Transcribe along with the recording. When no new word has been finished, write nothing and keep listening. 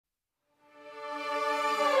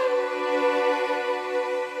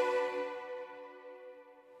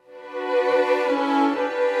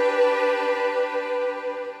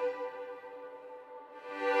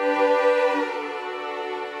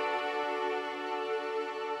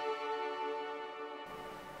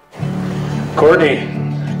Courtney,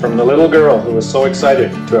 from the little girl who was so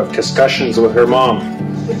excited to have discussions with her mom,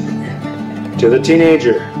 to the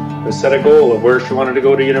teenager who set a goal of where she wanted to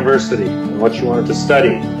go to university and what she wanted to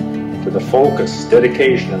study, to the focus,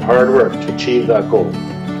 dedication, and hard work to achieve that goal.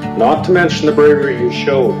 Not to mention the bravery you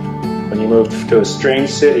showed when you moved to a strange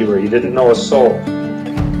city where you didn't know a soul.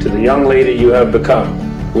 To the young lady you have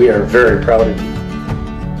become, we are very proud of you.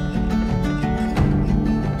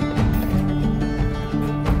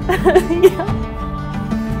 Yeah.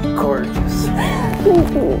 Gorgeous. I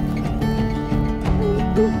love you.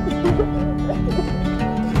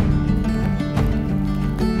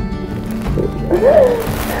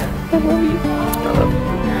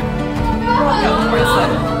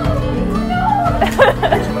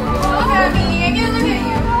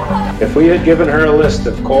 If we had given her a list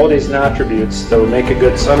of qualities and attributes that would make a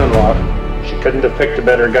good son-in-law, she couldn't have picked a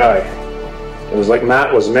better guy. It was like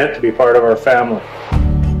Matt was meant to be part of our family.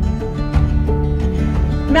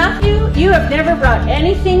 Matthew, you have never brought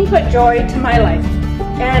anything but joy to my life,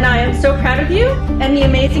 and I am so proud of you and the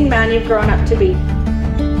amazing man you've grown up to be.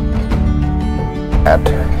 Matt,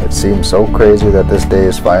 it seems so crazy that this day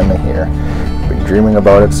is finally here. I've been dreaming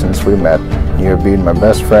about it since we met. You have been my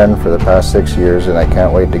best friend for the past 6 years, and I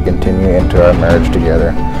can't wait to continue into our marriage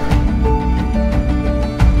together.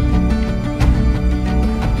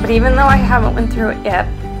 But even though I haven't went through it yet,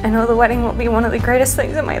 I know the wedding will be one of the greatest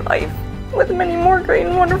things in my life, with many more great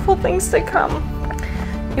and wonderful things to come.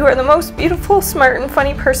 You are the most beautiful, smart, and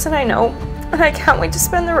funny person I know, and I can't wait to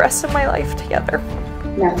spend the rest of my life together.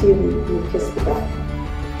 Matthew, you kiss the bride.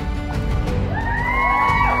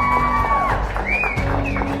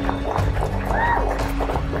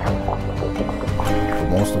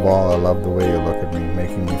 Most of all, I love the way you look at me,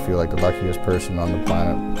 making me feel like the luckiest person on the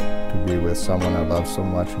planet to be with someone I love so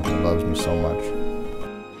much and who loves me so much.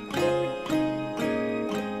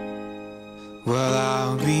 Well,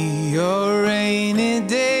 I'll be your rainy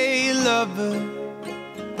day lover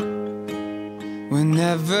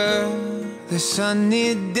whenever the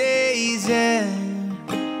sunny days end,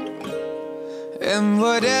 and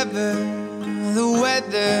whatever the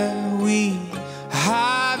weather, we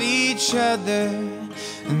have each other,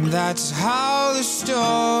 and that's how the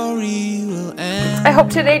story will end. I hope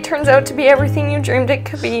today turns out to be everything you dreamed it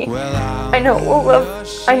could be. I know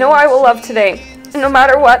I will love today, no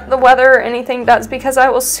matter what the weather or anything does, because I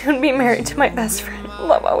will soon be married to my best friend.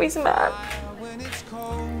 Love, always, Matt.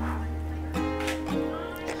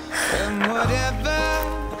 And whatever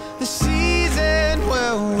the season,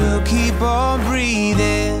 well, we'll keep on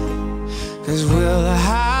breathing, 'cause we'll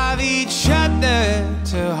have each other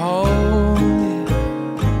to hold,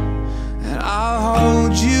 and I'll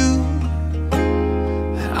hold you,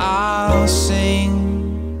 and I'll sing.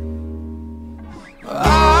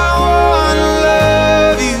 I wanna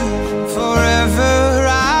love you forever,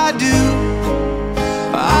 I do.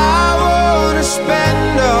 I wanna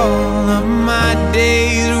spend all of my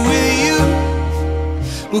days with you.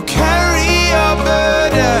 We'll carry your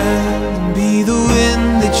burden, be the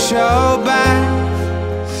wind that you're back.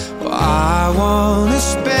 Well, I wanna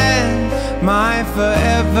spend my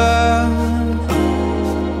forever,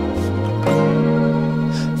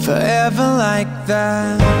 forever like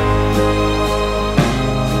that.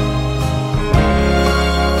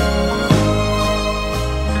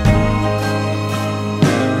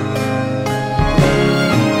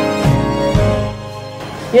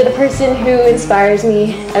 You're the person who inspires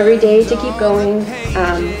me every day to keep going.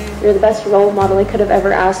 You're the best role model I could have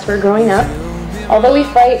ever asked for growing up. Although we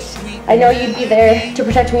fight, I know you'd be there to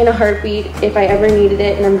protect me in a heartbeat if I ever needed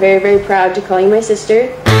it, and I'm very, very proud to call you my sister.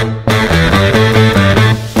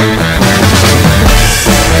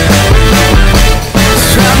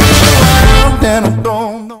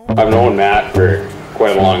 I've known Matt for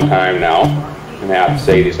quite a long time now, and I have to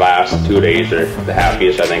say these last 2 days are the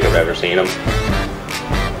happiest I think I've ever seen him.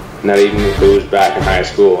 And that even includes back in high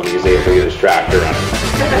school when he was able to get his tractor running.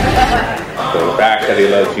 So the fact that he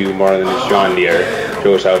loves you more than his John Deere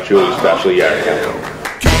shows how truly special you are to him.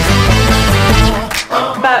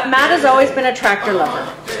 But Matt has always been a tractor lover.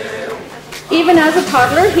 Even as a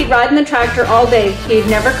toddler, he'd ride in the tractor all day. He'd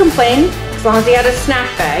never complain as long as he had a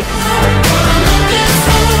snack bag.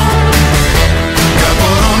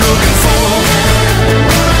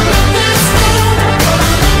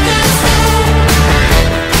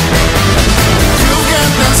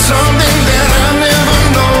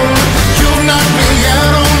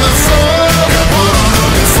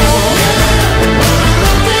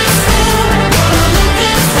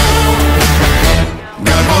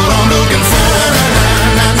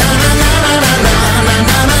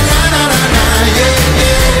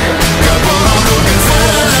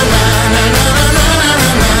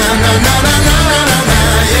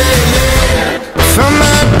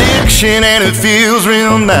 vacation and it feels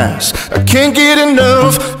real nice. I can't get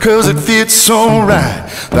enough cause it fits so right.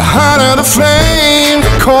 The hotter the flame,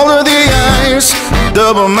 the colder the ice.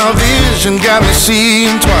 Double my vision, got me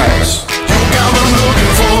seeing twice. You got what I'm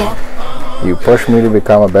looking for. You push me to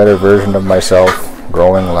become a better version of myself,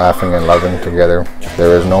 growing, laughing, and loving together.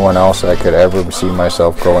 There is no one else I could ever see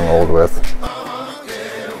myself growing old with.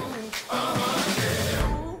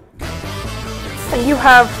 And you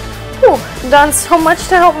have done so much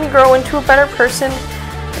to help me grow into a better person,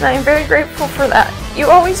 and I am very grateful for that. You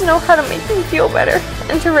always know how to make me feel better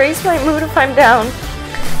and to raise my mood if I'm down.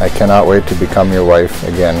 I cannot wait to become your wife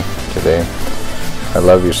again today. I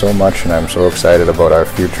love you so much, and I'm so excited about our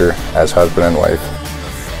future as husband and wife.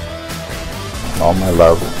 All my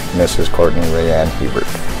love, Mrs. Courtney Rayanne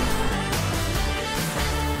Hebert.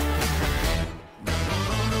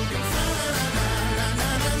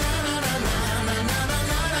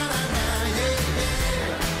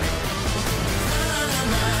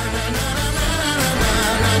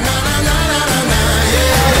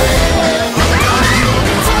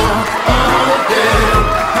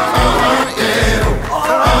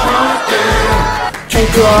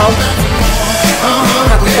 Thank you all.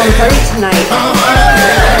 Have a fun party tonight.